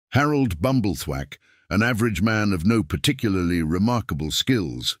Harold Bumblethwack, an average man of no particularly remarkable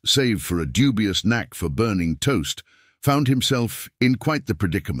skills, save for a dubious knack for burning toast, found himself in quite the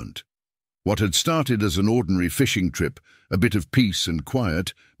predicament. What had started as an ordinary fishing trip, a bit of peace and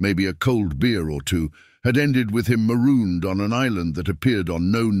quiet, maybe a cold beer or two, had ended with him marooned on an island that appeared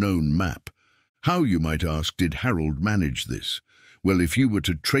on no known map. How, you might ask, did Harold manage this? Well, if you were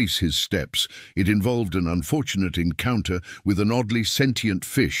to trace his steps, it involved an unfortunate encounter with an oddly sentient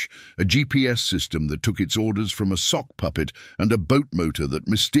fish, a GPS system that took its orders from a sock puppet, and a boat motor that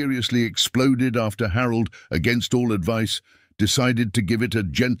mysteriously exploded after Harold, against all advice, decided to give it a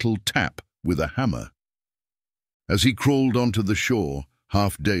gentle tap with a hammer. As he crawled onto the shore,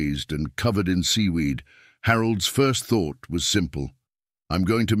 half-dazed and covered in seaweed, Harold's first thought was simple. I'm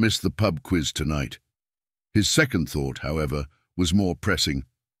going to miss the pub quiz tonight. His second thought, however, was more pressing.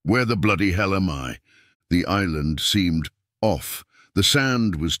 Where the bloody hell am I? The island seemed off. The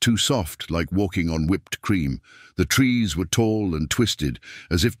sand was too soft, like walking on whipped cream. The trees were tall and twisted,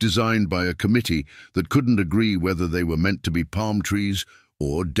 as if designed by a committee that couldn't agree whether they were meant to be palm trees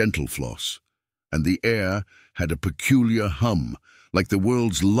or dental floss. And the air had a peculiar hum, like the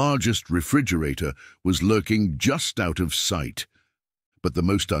world's largest refrigerator was lurking just out of sight. But the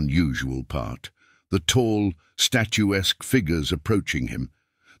most unusual part, the tall, statuesque figures approaching him.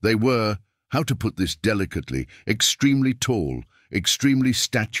 They were, how to put this delicately, extremely tall, extremely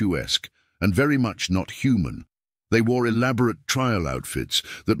statuesque, and very much not human. They wore elaborate trial outfits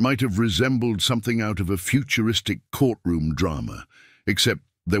that might have resembled something out of a futuristic courtroom drama, except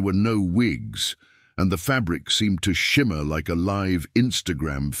there were no wigs, and the fabric seemed to shimmer like a live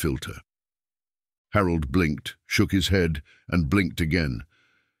Instagram filter. Harold blinked, shook his head, and blinked again.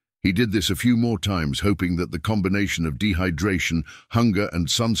 He did this a few more times, hoping that the combination of dehydration, hunger, and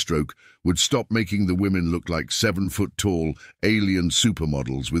sunstroke would stop making the women look like 7-foot-tall alien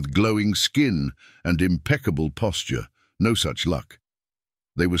supermodels with glowing skin and impeccable posture. No such luck.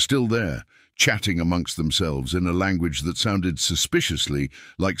 They were still there, chatting amongst themselves in a language that sounded suspiciously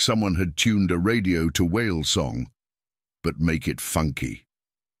like someone had tuned a radio to whale song, but make it funky.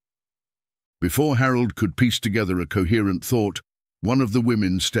 Before Harold could piece together a coherent thought, one of the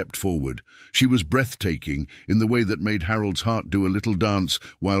women stepped forward. She was breathtaking in the way that made Harold's heart do a little dance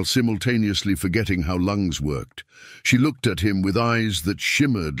while simultaneously forgetting how lungs worked. She looked at him with eyes that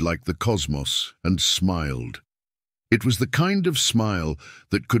shimmered like the cosmos and smiled. It was the kind of smile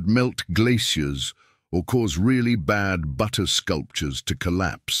that could melt glaciers or cause really bad butter sculptures to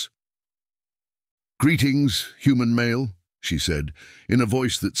collapse. "Greetings, human male," she said, in a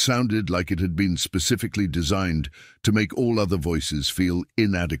voice that sounded like it had been specifically designed to make all other voices feel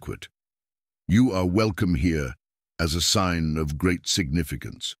inadequate. "You are welcome here as a sign of great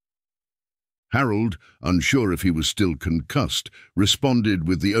significance." Harold, unsure if he was still concussed, responded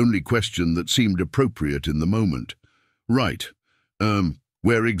with the only question that seemed appropriate in the moment. "Right.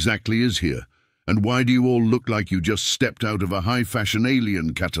 Where exactly is here? And why do you all look like you just stepped out of a high-fashion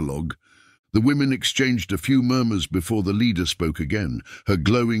alien catalogue?" The women exchanged a few murmurs before the leader spoke again, her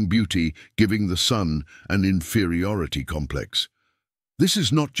glowing beauty giving the sun an inferiority complex. "This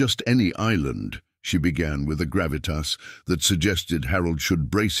is not just any island," she began with a gravitas that suggested Harold should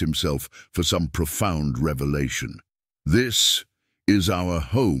brace himself for some profound revelation. "This is our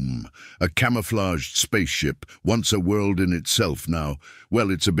home, a camouflaged spaceship, once a world in itself now. Well,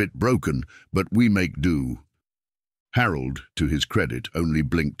 it's a bit broken, but we make do." Harold, to his credit, only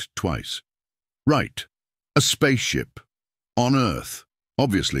blinked twice. "Right. A spaceship. On Earth,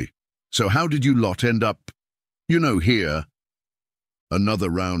 obviously. So how did you lot end up, here?" Another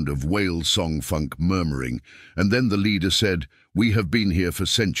round of whale song funk murmuring, and then the leader said, "We have been here for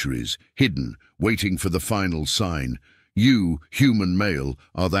centuries, hidden, waiting for the final sign. You, human male,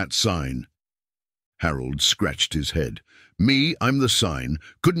 are that sign." Harold scratched his head. "Me, I'm the sign.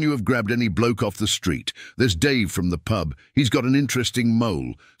 Couldn't you have grabbed any bloke off the street? There's Dave from the pub. He's got an interesting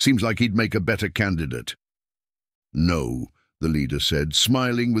mole. Seems like he'd make a better candidate." "No," the leader said,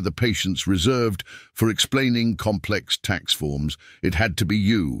 smiling with a patience reserved for explaining complex tax forms. "It had to be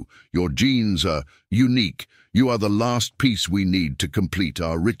you. Your genes are unique. You are the last piece we need to complete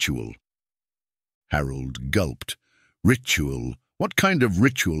our ritual." Harold gulped. "Ritual? What kind of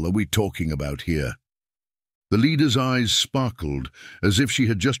ritual are we talking about here?" The leader's eyes sparkled, as if she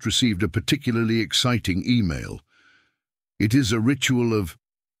had just received a particularly exciting email. "It is a ritual of,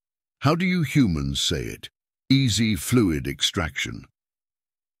 how do you humans say it? Easy fluid extraction."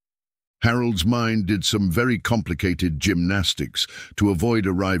 Harold's mind did some very complicated gymnastics to avoid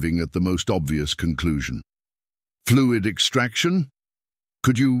arriving at the most obvious conclusion. "Fluid extraction?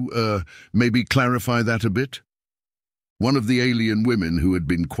 Could you, maybe clarify that a bit?" One of the alien women who had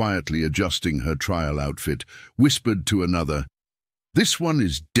been quietly adjusting her trial outfit whispered to another, "This one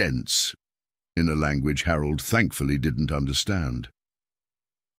is dense," in a language Harold thankfully didn't understand.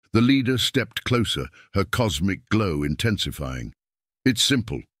 The leader stepped closer, her cosmic glow intensifying. "It's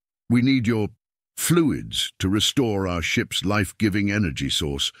simple. We need your fluids to restore our ship's life-giving energy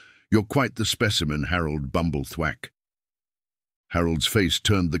source. You're quite the specimen, Harold Bumblethwack." Harold's face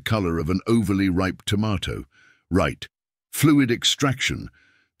turned the color of an overly ripe tomato. "Right. Fluid extraction.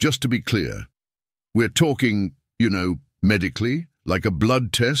 Just to be clear, we're talking, medically, like a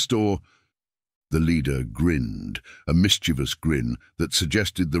blood test, or—" The leader grinned, a mischievous grin that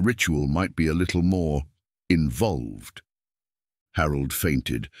suggested the ritual might be a little more involved. Harold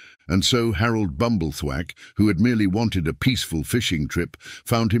fainted, and so Harold Bumblethwack, who had merely wanted a peaceful fishing trip,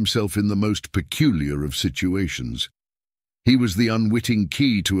 found himself in the most peculiar of situations. He was the unwitting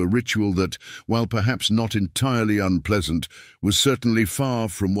key to a ritual that, while perhaps not entirely unpleasant, was certainly far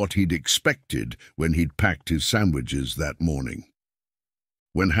from what he'd expected when he'd packed his sandwiches that morning.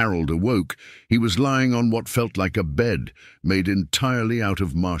 When Harold awoke, he was lying on what felt like a bed made entirely out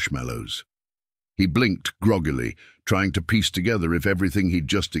of marshmallows. He blinked groggily, trying to piece together if everything he'd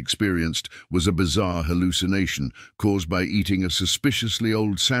just experienced was a bizarre hallucination caused by eating a suspiciously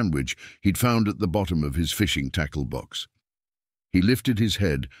old sandwich he'd found at the bottom of his fishing tackle box. He lifted his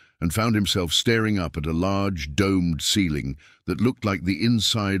head and found himself staring up at a large, domed ceiling that looked like the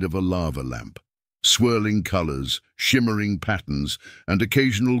inside of a lava lamp. Swirling colors, shimmering patterns, and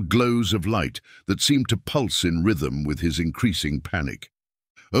occasional glows of light that seemed to pulse in rhythm with his increasing panic.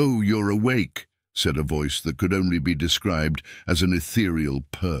 "Oh, you're awake," said a voice that could only be described as an ethereal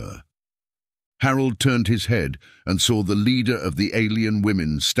purr. Harold turned his head and saw the leader of the alien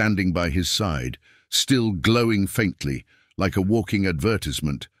women standing by his side, still glowing faintly, like a walking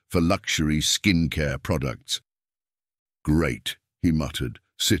advertisement for luxury skincare products. "Great," he muttered,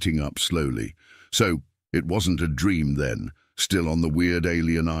 sitting up slowly. "So, it wasn't a dream then, still on the weird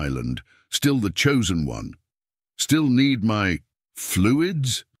alien island, still the chosen one. Still need my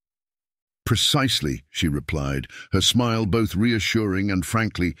fluids?" "Precisely," she replied, her smile both reassuring and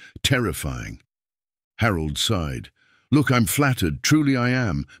frankly terrifying. Harold sighed. "Look, I'm flattered, truly I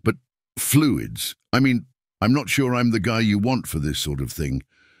am, but fluids? I'm not sure I'm the guy you want for this sort of thing.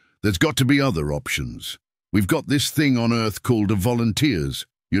 There's got to be other options. We've got this thing on Earth called a volunteers,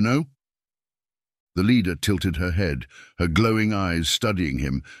 you know?" The leader tilted her head, her glowing eyes studying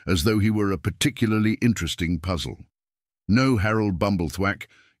him as though he were a particularly interesting puzzle. "No, Harold Bumblethwack,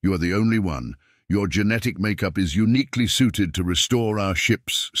 you are the only one. Your genetic makeup is uniquely suited to restore our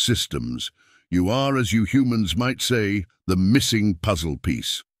ship's systems. You are, as you humans might say, the missing puzzle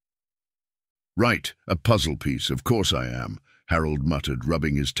piece." "Right, a puzzle piece, of course I am," Harold muttered,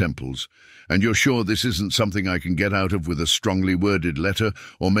 rubbing his temples. "And you're sure this isn't something I can get out of with a strongly worded letter,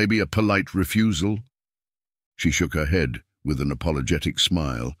 or maybe a polite refusal?" She shook her head with an apologetic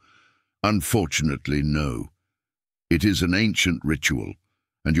smile. "Unfortunately, no. It is an ancient ritual,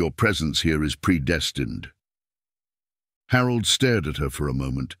 and your presence here is predestined." Harold stared at her for a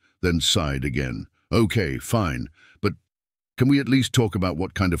moment, then sighed again. "Okay, fine, but can we at least talk about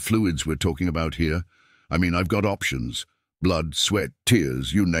what kind of fluids we're talking about here? I've got options. Blood, sweat,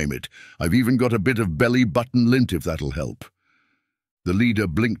 tears, you name it. I've even got a bit of belly-button lint if that'll help." The leader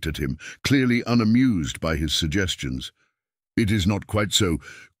blinked at him, clearly unamused by his suggestions. "It is not quite so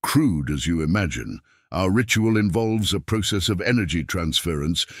crude as you imagine. Our ritual involves a process of energy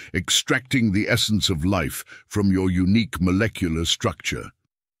transference, extracting the essence of life from your unique molecular structure."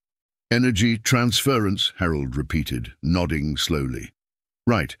 "Energy transference," Harold repeated, nodding slowly.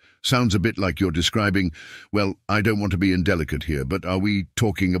 "Right, sounds a bit like you're describing, well, I don't want to be indelicate here, but are we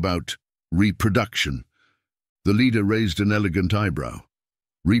talking about reproduction?" The leader raised an elegant eyebrow.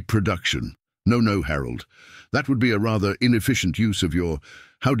 "Reproduction? No, Harold. That would be a rather inefficient use of your,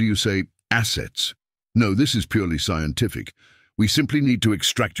 assets. No, this is purely scientific. We simply need to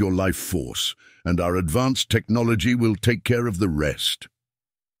extract your life force, and our advanced technology will take care of the rest."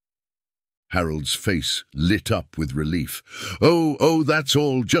 Harold's face lit up with relief. Oh, that's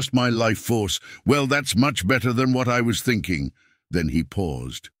all, just my life force. Well, that's much better than what I was thinking." Then he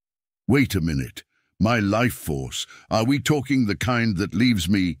paused. "Wait a minute. My life force? Are we talking the kind that leaves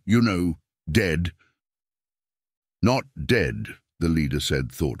me, dead?" "Not dead," the leader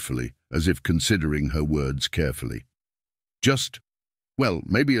said thoughtfully, as if considering her words carefully. "Just,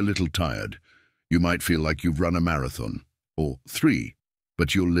 maybe a little tired. You might feel like you've run a marathon, or 3,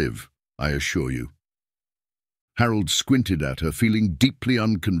 but you'll live, I assure you." Harold squinted at her, feeling deeply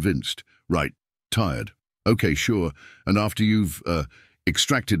unconvinced. "Right, tired. Okay, sure. And after you've,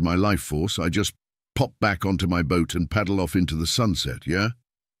 extracted my life force, I just pop back onto my boat and paddle off into the sunset, yeah?"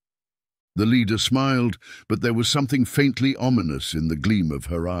 The leader smiled, but there was something faintly ominous in the gleam of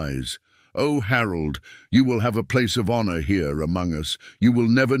her eyes. "Oh, Harold, you will have a place of honor here among us. You will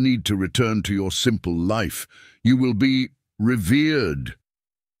never need to return to your simple life. You will be revered."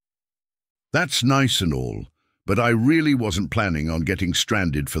 "That's nice and all, but I really wasn't planning on getting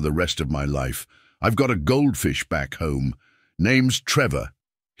stranded for the rest of my life. I've got a goldfish back home. Name's Trevor.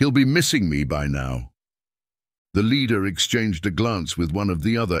 He'll be missing me by now." The leader exchanged a glance with one of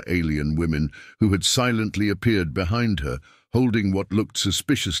the other alien women who had silently appeared behind her, holding what looked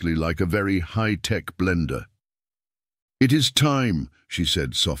suspiciously like a very high-tech blender. "It is time," she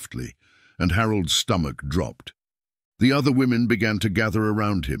said softly, and Harold's stomach dropped. The other women began to gather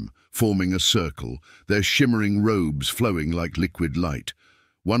around him, forming a circle, their shimmering robes flowing like liquid light.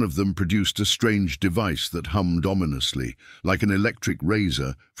 One of them produced a strange device that hummed ominously, like an electric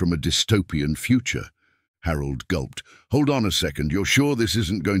razor from a dystopian future. Harold gulped. "Hold on a second, you're sure this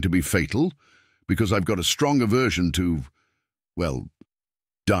isn't going to be fatal? Because I've got a strong aversion to, well,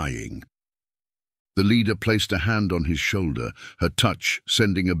 dying." The leader placed a hand on his shoulder, her touch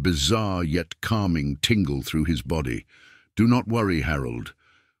sending a bizarre yet calming tingle through his body. "Do not worry, Harold.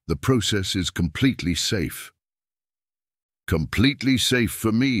 The process is completely safe." "Completely safe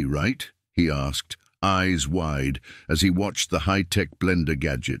for me, right?" he asked, eyes wide, as he watched the high-tech blender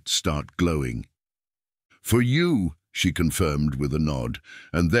gadget start glowing. "For you," she confirmed with a nod,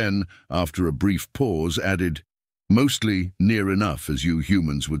 and then, after a brief pause, added, "Mostly near enough, as you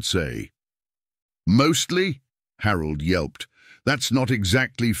humans would say." "Mostly?" Harold yelped. "That's not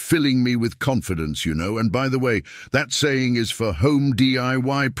exactly filling me with confidence, you know, and by the way, that saying is for home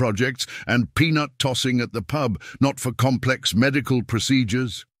DIY projects and peanut tossing at the pub, not for complex medical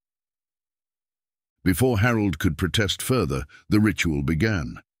procedures." Before Harold could protest further, the ritual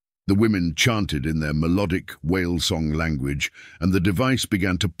began. The women chanted in their melodic whale song language, and the device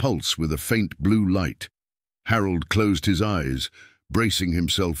began to pulse with a faint blue light. Harold closed his eyes, bracing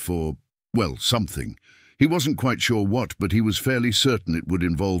himself for, well, something. He wasn't quite sure what, but he was fairly certain it would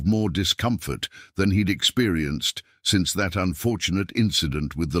involve more discomfort than he'd experienced since that unfortunate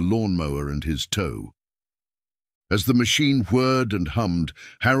incident with the lawnmower and his toe. As the machine whirred and hummed,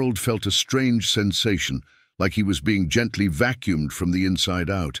 Harold felt a strange sensation, like he was being gently vacuumed from the inside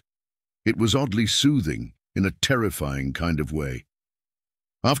out. It was oddly soothing, in a terrifying kind of way.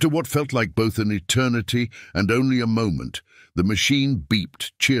 After what felt like both an eternity and only a moment, the machine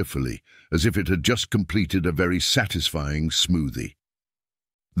beeped cheerfully, as if it had just completed a very satisfying smoothie.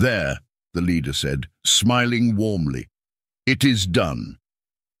 "There," the leader said, smiling warmly. "It is done."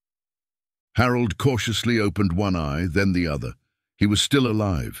 Harold cautiously opened one eye, then the other. He was still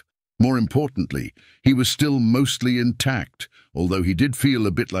alive. More importantly, he was still mostly intact, although he did feel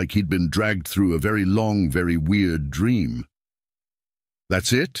a bit like he'd been dragged through a very long, very weird dream.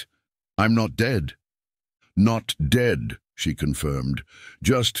 "That's it? I'm not dead." "Not dead," she confirmed.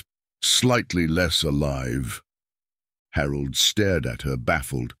 "Just slightly less alive." Harold stared at her,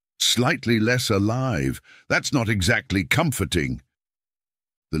 baffled. "Slightly less alive? That's not exactly comforting."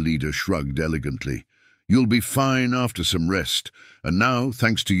 The leader shrugged elegantly. "You'll be fine after some rest, and now,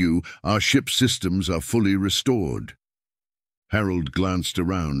 thanks to you, our ship's systems are fully restored." Harold glanced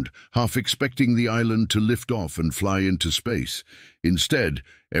around, half expecting the island to lift off and fly into space. Instead,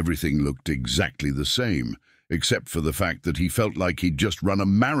 everything looked exactly the same, except for the fact that he felt like he'd just run a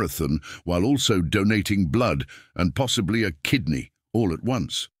marathon while also donating blood and possibly a kidney all at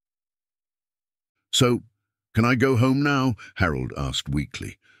once. "So, can I go home now?" Harold asked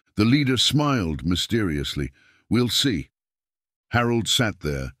weakly. The leader smiled mysteriously. "We'll see." Harold sat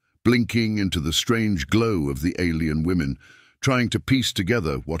there, blinking into the strange glow of the alien women, trying to piece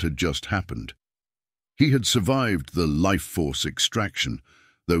together what had just happened. He had survived the life force extraction,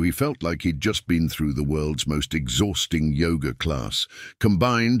 though he felt like he'd just been through the world's most exhausting yoga class,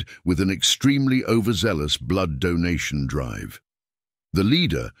 combined with an extremely overzealous blood donation drive. The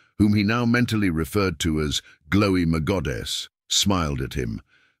leader, whom he now mentally referred to as Glowy McGoddess, smiled at him,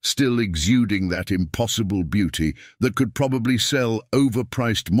 still exuding that impossible beauty that could probably sell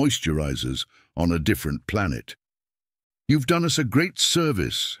overpriced moisturizers on a different planet. "You've done us a great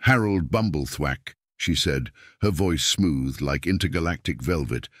service, Harold Bumblethwack," she said, her voice smooth like intergalactic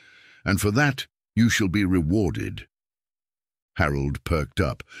velvet, "and for that you shall be rewarded." Harold perked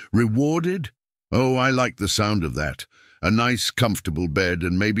up. "Rewarded? Oh, I like the sound of that. A nice, comfortable bed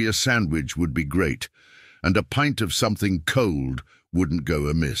and maybe a sandwich would be great, and a pint of something cold wouldn't go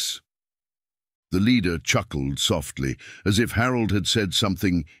amiss." The leader chuckled softly, as if Harold had said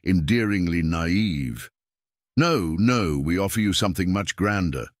something endearingly naive. No, we offer you something much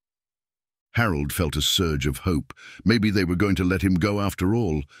grander." Harold felt a surge of hope. Maybe they were going to let him go after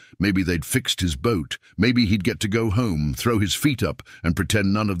all. Maybe they'd fixed his boat. Maybe he'd get to go home, throw his feet up, and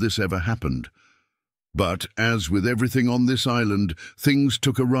pretend none of this ever happened. But, as with everything on this island, things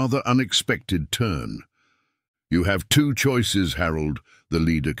took a rather unexpected turn. "You have two choices, Harold," the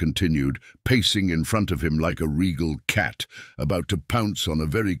leader continued, pacing in front of him like a regal cat, about to pounce on a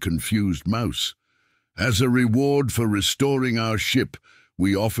very confused mouse. "As a reward for restoring our ship,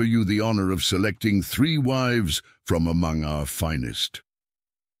 we offer you the honor of selecting 3 wives from among our finest."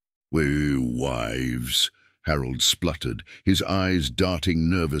 "Wives," Harold spluttered, his eyes darting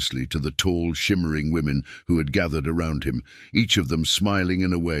nervously to the tall, shimmering women who had gathered around him, each of them smiling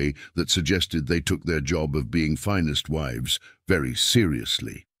in a way that suggested they took their job of being finest wives very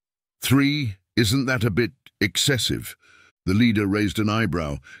seriously. "3? Isn't that a bit excessive?" The leader raised an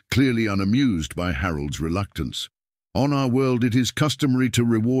eyebrow, clearly unamused by Harold's reluctance. "On our world, it is customary to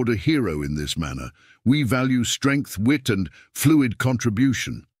reward a hero in this manner. We value strength, wit, and fluid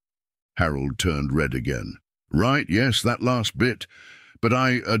contribution." Harold turned red again. "Right, yes, that last bit. But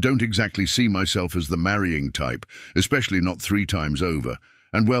I don't exactly see myself as the marrying type, especially not 3 times over.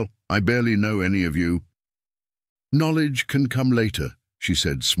 And, well, I barely know any of you." "Knowledge can come later," she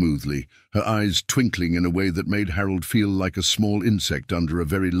said smoothly, her eyes twinkling in a way that made Harold feel like a small insect under a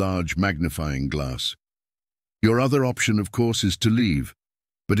very large magnifying glass. "Your other option, of course, is to leave.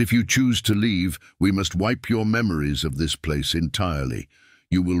 But if you choose to leave, we must wipe your memories of this place entirely.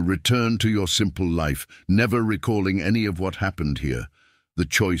 You will return to your simple life, never recalling any of what happened here. The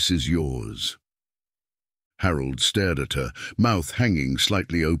choice is yours." Harold stared at her, mouth hanging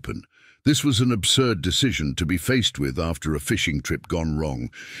slightly open. This was an absurd decision to be faced with after a fishing trip gone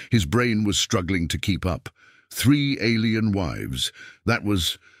wrong. His brain was struggling to keep up. 3 alien wives. That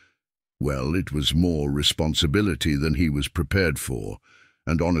was, well, it was more responsibility than he was prepared for.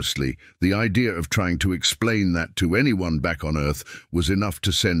 And honestly, the idea of trying to explain that to anyone back on Earth was enough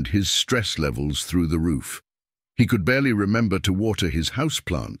to send his stress levels through the roof. He could barely remember to water his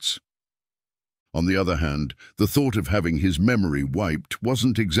houseplants. On the other hand, the thought of having his memory wiped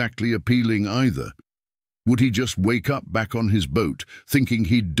wasn't exactly appealing either. Would he just wake up back on his boat, thinking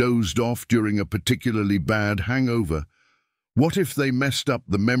he'd dozed off during a particularly bad hangover? What if they messed up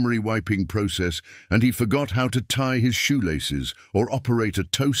the memory-wiping process and he forgot how to tie his shoelaces or operate a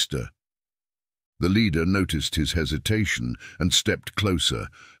toaster? The leader noticed his hesitation and stepped closer,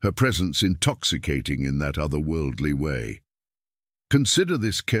 her presence intoxicating in that otherworldly way. "Consider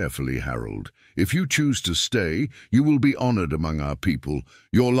this carefully, Harold. If you choose to stay, you will be honored among our people.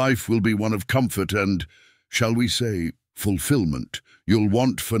 Your life will be one of comfort and, shall we say, fulfillment. You'll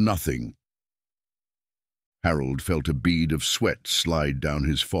want for nothing." Harold felt a bead of sweat slide down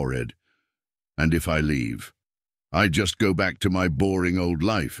his forehead. "And if I leave? I just go back to my boring old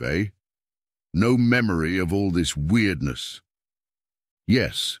life, eh? No memory of all this weirdness."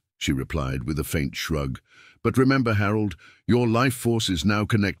 "Yes," she replied with a faint shrug. "But remember, Harold, your life force is now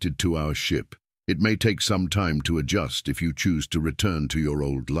connected to our ship. It may take some time to adjust if you choose to return to your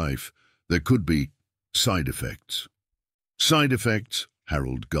old life. There could be side effects." "Side effects?"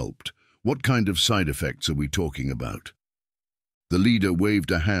 Harold gulped. "What kind of side effects are we talking about?" The leader waved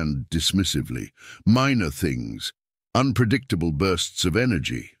a hand dismissively. "Minor things. Unpredictable bursts of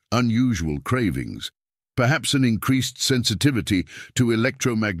energy, unusual cravings, perhaps an increased sensitivity to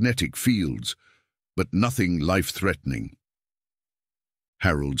electromagnetic fields, but nothing life-threatening."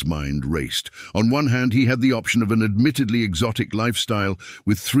 Harold's mind raced. On one hand, he had the option of an admittedly exotic lifestyle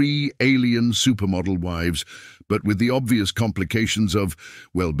with 3 alien supermodel wives, but with the obvious complications of,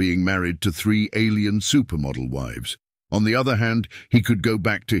 well, being married to 3 alien supermodel wives. On the other hand, he could go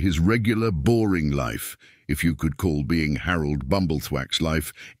back to his regular, boring life, if you could call being Harold Bumblethwack's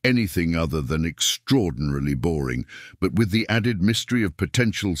life anything other than extraordinarily boring, but with the added mystery of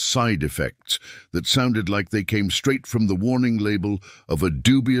potential side effects that sounded like they came straight from the warning label of a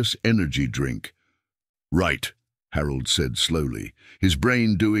dubious energy drink. "Right," Harold said slowly, his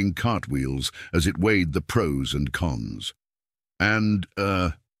brain doing cartwheels as it weighed the pros and cons. "And,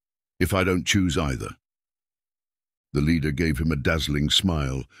 if I don't choose either?" The leader gave him a dazzling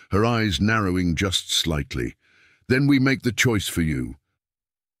smile, her eyes narrowing just slightly. "Then we make the choice for you."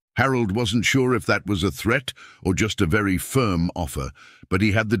 Harold wasn't sure if that was a threat or just a very firm offer, but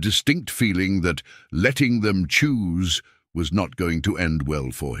he had the distinct feeling that letting them choose was not going to end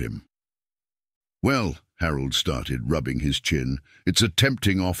well for him. "Well," Harold started, rubbing his chin, "it's a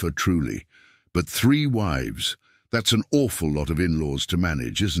tempting offer truly. But 3 wives, that's an awful lot of in-laws to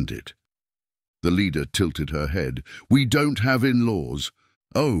manage, isn't it?" The leader tilted her head. "We don't have in-laws."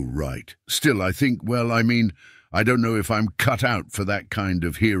 "Oh, right. Still, I think, well, I mean, I don't know if I'm cut out for that kind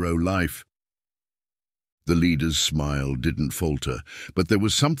of hero life." The leader's smile didn't falter, but there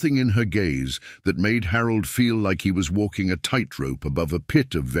was something in her gaze that made Harold feel like he was walking a tightrope above a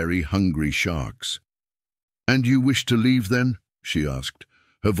pit of very hungry sharks. "And you wish to leave, then?" she asked,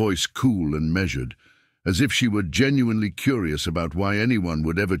 her voice cool and measured, as if she were genuinely curious about why anyone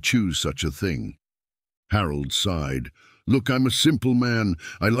would ever choose such a thing. Harold sighed. "Look, I'm a simple man.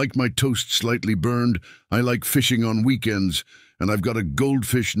 I like my toast slightly burned. I like fishing on weekends, and I've got a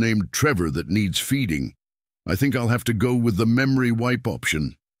goldfish named Trevor that needs feeding. I think I'll have to go with the memory wipe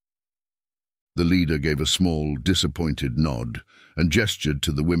option." The leader gave a small, disappointed nod and gestured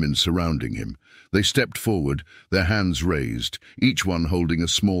to the women surrounding him. They stepped forward, their hands raised, each one holding a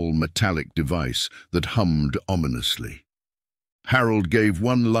small metallic device that hummed ominously. Harold gave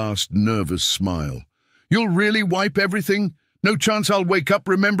one last nervous smile. "You'll really wipe everything? No chance I'll wake up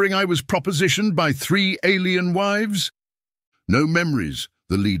remembering I was propositioned by 3 alien wives?" "No memories,"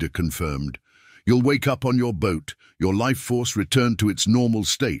 the leader confirmed. "You'll wake up on your boat, your life force returned to its normal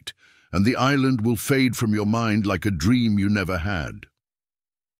state, and the island will fade from your mind like a dream you never had."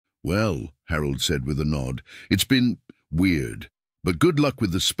 "Well," Harold said with a nod, "it's been weird, but good luck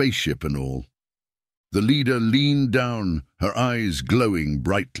with the spaceship and all." The leader leaned down, her eyes glowing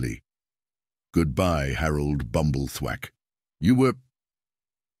brightly. "Goodbye, Harold Bumblethwack. You were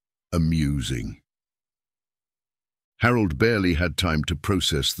amusing." Harold barely had time to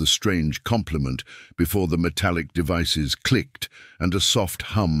process the strange compliment before the metallic devices clicked and a soft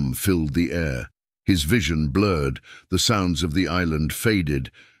hum filled the air. His vision blurred, the sounds of the island faded,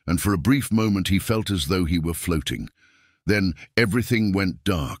 and for a brief moment he felt as though he were floating. Then everything went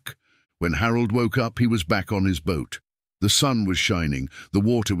dark. When Harold woke up, he was back on his boat. The sun was shining, the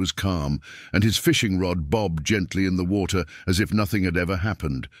water was calm, and his fishing rod bobbed gently in the water as if nothing had ever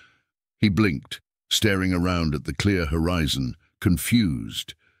happened. He blinked, staring around at the clear horizon,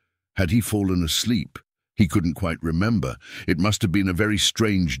 confused. Had he fallen asleep? He couldn't quite remember. It must have been a very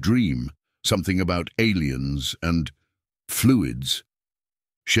strange dream, something about aliens and fluids.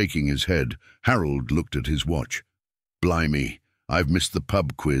 Shaking his head, Harold looked at his watch. "Blimey, I've missed the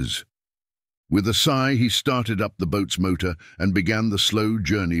pub quiz." With a sigh, he started up the boat's motor and began the slow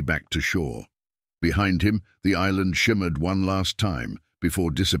journey back to shore. Behind him, the island shimmered one last time before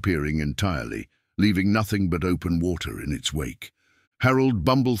disappearing entirely, leaving nothing but open water in its wake. Harold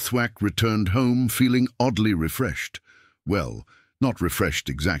Bumblethwack returned home feeling oddly refreshed. Well, not refreshed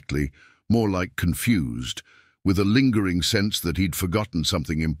exactly, more like confused, with a lingering sense that he'd forgotten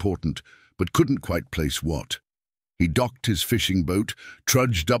something important, but couldn't quite place what. He docked his fishing boat,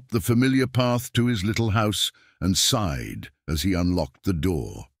 trudged up the familiar path to his little house, and sighed as he unlocked the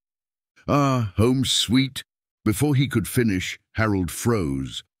door. Ah, home sweet! Before he could finish, Harold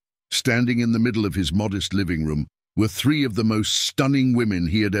froze. Standing in the middle of his modest living room were 3 of the most stunning women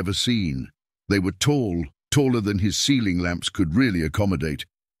he had ever seen. They were tall, taller than his ceiling lamps could really accommodate,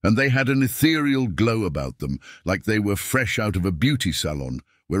 and they had an ethereal glow about them, like they were fresh out of a beauty salon,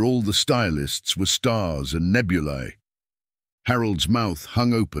 where all the stylists were stars and nebulae. Harold's mouth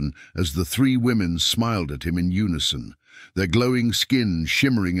hung open as the 3 women smiled at him in unison, their glowing skin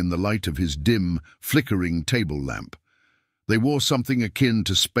shimmering in the light of his dim, flickering table lamp. They wore something akin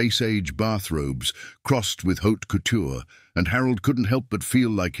to space-age bathrobes, crossed with haute couture, and Harold couldn't help but feel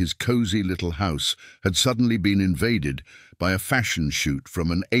like his cozy little house had suddenly been invaded by a fashion shoot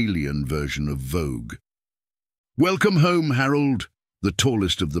from an alien version of Vogue. "Welcome home, Harold," the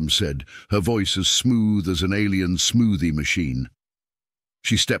tallest of them said, her voice as smooth as an alien smoothie machine.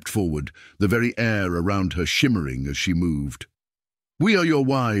 She stepped forward, the very air around her shimmering as she moved. "We are your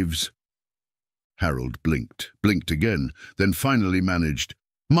wives." Harold blinked again, then finally managed,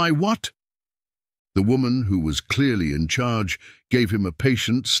 "My what?" The woman, who was clearly in charge, gave him a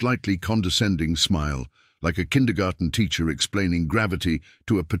patient, slightly condescending smile, like a kindergarten teacher explaining gravity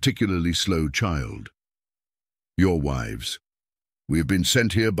to a particularly slow child. "Your wives. We have been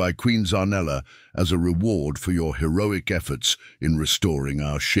sent here by Queen Zarnella as a reward for your heroic efforts in restoring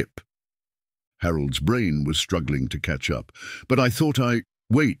our ship." Harold's brain was struggling to catch up. "But I thought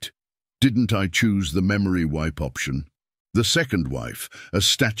Wait, didn't I choose the memory wipe option?" The second wife, a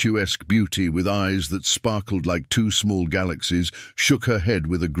statuesque beauty with eyes that sparkled like 2 small galaxies, shook her head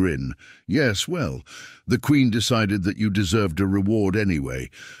with a grin. "Yes, well, the Queen decided that you deserved a reward anyway.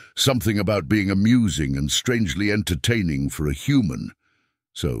 Something about being amusing and strangely entertaining for a human.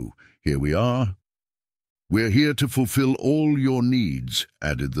 So, here we are." "We're here to fulfill all your needs,"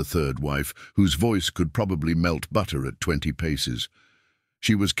 added the third wife, whose voice could probably melt butter at 20 paces.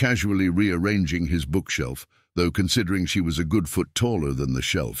 She was casually rearranging his bookshelf, though considering she was a good foot taller than the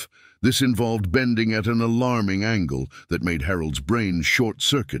shelf, this involved bending at an alarming angle that made Harold's brain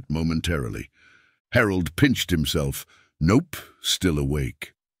short-circuit momentarily. Harold pinched himself. Nope, still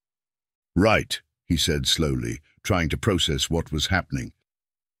awake. Right, he said slowly, trying to process what was happening.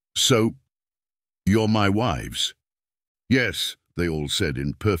 So, you're my wives? Yes, they all said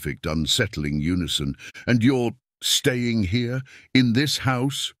in perfect, unsettling unison. And you're staying here, in this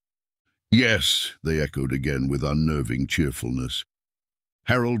house? Yes, they echoed again with unnerving cheerfulness.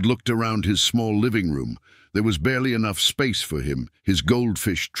 Harold looked around his small living room. There was barely enough space for him, his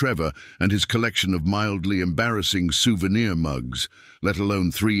goldfish Trevor, and his collection of mildly embarrassing souvenir mugs, let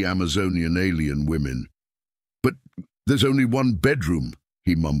alone 3 Amazonian alien women. But there's only one bedroom,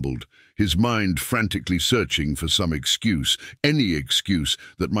 he mumbled, his mind frantically searching for some excuse, any excuse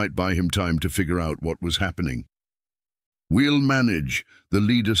that might buy him time to figure out what was happening. We'll manage, the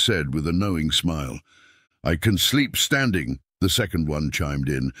leader said with a knowing smile. I can sleep standing, the second one chimed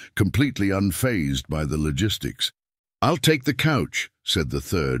in, completely unfazed by the logistics. I'll take the couch, said the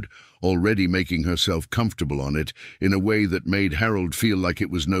third, already making herself comfortable on it in a way that made Harold feel like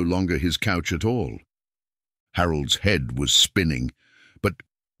it was no longer his couch at all. Harold's head was spinning. But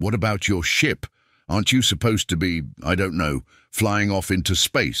what about your ship? Aren't you supposed to be, I don't know, flying off into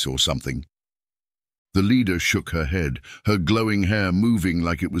space or something? The leader shook her head, her glowing hair moving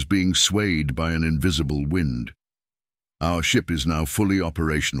like it was being swayed by an invisible wind. Our ship is now fully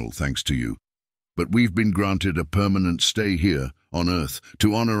operational, thanks to you. But we've been granted a permanent stay here, on Earth,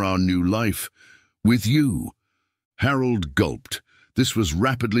 to honor our new life. With you. Harold gulped. This was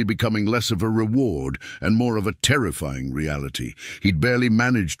rapidly becoming less of a reward and more of a terrifying reality. He'd barely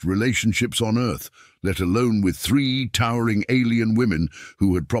managed relationships on Earth, let alone with 3 towering alien women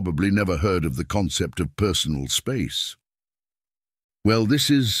who had probably never heard of the concept of personal space. Well, this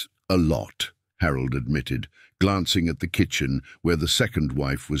is a lot, Harold admitted, glancing at the kitchen where the second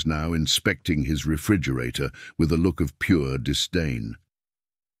wife was now inspecting his refrigerator with a look of pure disdain.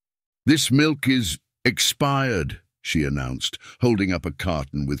 This milk is expired, she announced, holding up a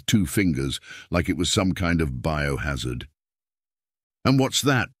carton with 2 fingers like it was some kind of biohazard. And what's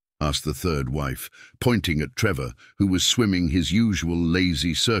that? Asked the third wife, pointing at Trevor, who was swimming his usual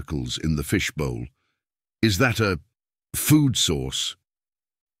lazy circles in the fishbowl. Is that a food source?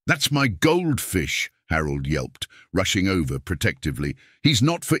 That's my goldfish, Harold yelped, rushing over protectively. He's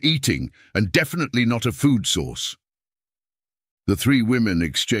not for eating, and definitely not a food source. The 3 women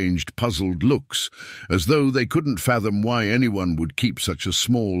exchanged puzzled looks, as though they couldn't fathom why anyone would keep such a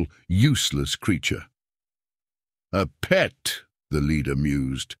small, useless creature. A pet, the leader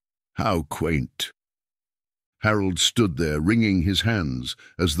mused. How quaint. Harold stood there, wringing his hands,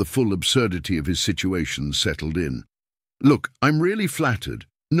 as the full absurdity of his situation settled in. Look, I'm really flattered.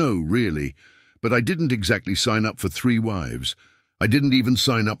 No, really. But I didn't exactly sign up for 3 wives. I didn't even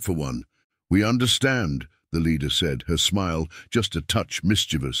sign up for one. We understand, the leader said, her smile just a touch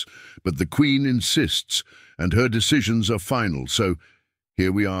mischievous. But the Queen insists, and her decisions are final, so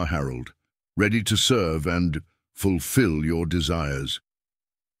here we are, Harold, ready to serve and fulfill your desires.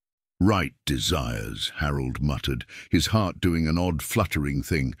 Right desires, Harold muttered, his heart doing an odd fluttering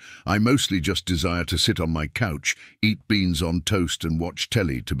thing. I mostly just desire to sit on my couch, eat beans on toast and watch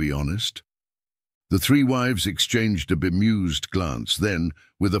telly, to be honest. The 3 wives exchanged a bemused glance. Then,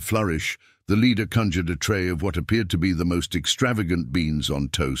 with a flourish, the leader conjured a tray of what appeared to be the most extravagant beans on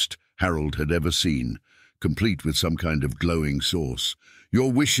toast Harold had ever seen, complete with some kind of glowing sauce.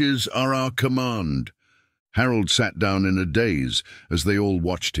 Your wishes are our command. Harold sat down in a daze as they all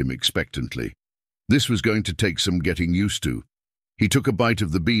watched him expectantly. This was going to take some getting used to. He took a bite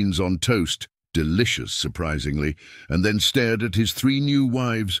of the beans on toast, delicious surprisingly, and then stared at his 3 new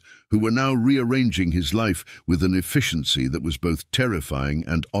wives, who were now rearranging his life with an efficiency that was both terrifying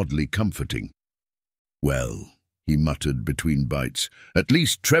and oddly comforting. Well, he muttered between bites, at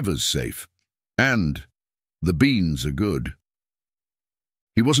least Trevor's safe. And the beans are good.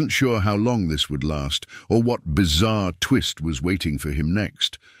 He wasn't sure how long this would last, or what bizarre twist was waiting for him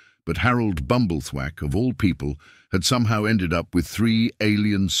next, but Harold Bumblethwack, of all people, had somehow ended up with 3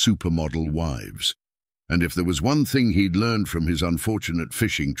 alien supermodel wives. And if there was one thing he'd learned from his unfortunate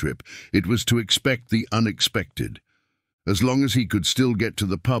fishing trip, it was to expect the unexpected. As long as he could still get to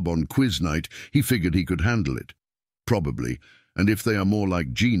the pub on quiz night, he figured he could handle it. Probably. And if they are more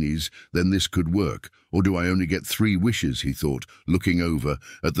like genies, then this could work. Or do I only get 3 wishes, he thought, looking over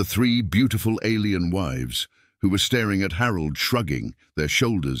at the 3 beautiful alien wives, who were staring at Harold, shrugging, their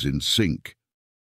shoulders in sync.